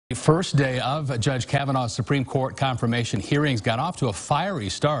First day of Judge Kavanaugh's Supreme Court confirmation hearings got off to a fiery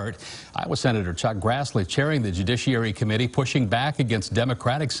start. Iowa Senator Chuck Grassley chairing the Judiciary Committee, pushing back against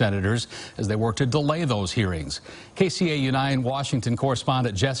Democratic senators as they work to delay those hearings. KCAU-9 Washington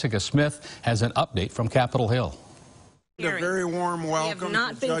correspondent Jessica Smith has an update from Capitol Hill. A very warm welcome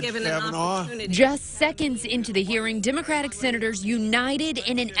to Judge Kavanaugh. Just seconds into the hearing, Democratic senators united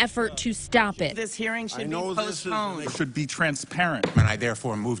in an effort to stop it. This hearing should be postponed. It should be transparent. And I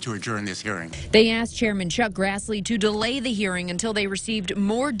therefore move to adjourn this hearing. They asked Chairman Chuck Grassley to delay the hearing until they received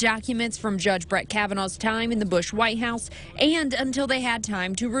more documents from Judge Brett Kavanaugh's time in the Bush White House and until they had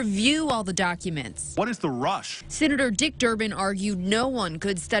time to review all the documents. What is the rush? Senator Dick Durbin argued no one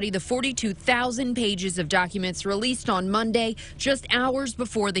could study the 42,000 pages of documents released on Monday, just hours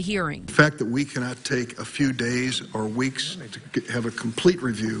before the hearing. The fact that we cannot take a few days or weeks to have a complete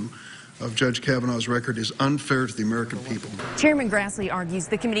review of Judge Kavanaugh's record is unfair to the American people. Chairman Grassley argues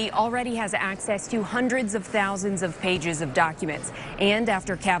the committee already has access to hundreds of thousands of pages of documents. And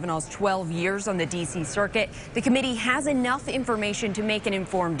after Kavanaugh's 12 years on the D.C. Circuit, the committee has enough information to make an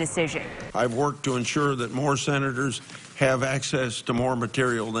informed decision. I've worked to ensure that more senators have access to more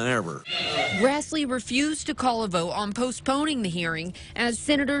material than ever. Grassley refused to call a vote on postponing the hearing as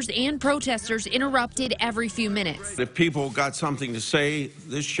senators and protesters interrupted every few minutes. If people got something to say,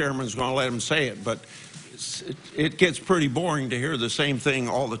 this chairman's going to let them say it, but it gets pretty boring to hear the same thing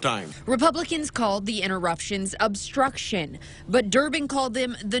all the time. Republicans called the interruptions obstruction, but Durbin called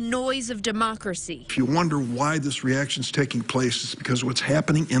them the noise of democracy. If you wonder why this reaction is taking place, it's because of what's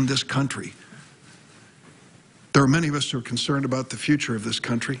happening in this country. There are many of us who are concerned about the future of this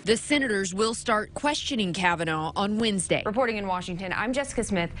country. The senators will start questioning Kavanaugh on Wednesday. Reporting in Washington, I'm Jessica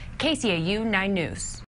Smith, KCAU 9 News.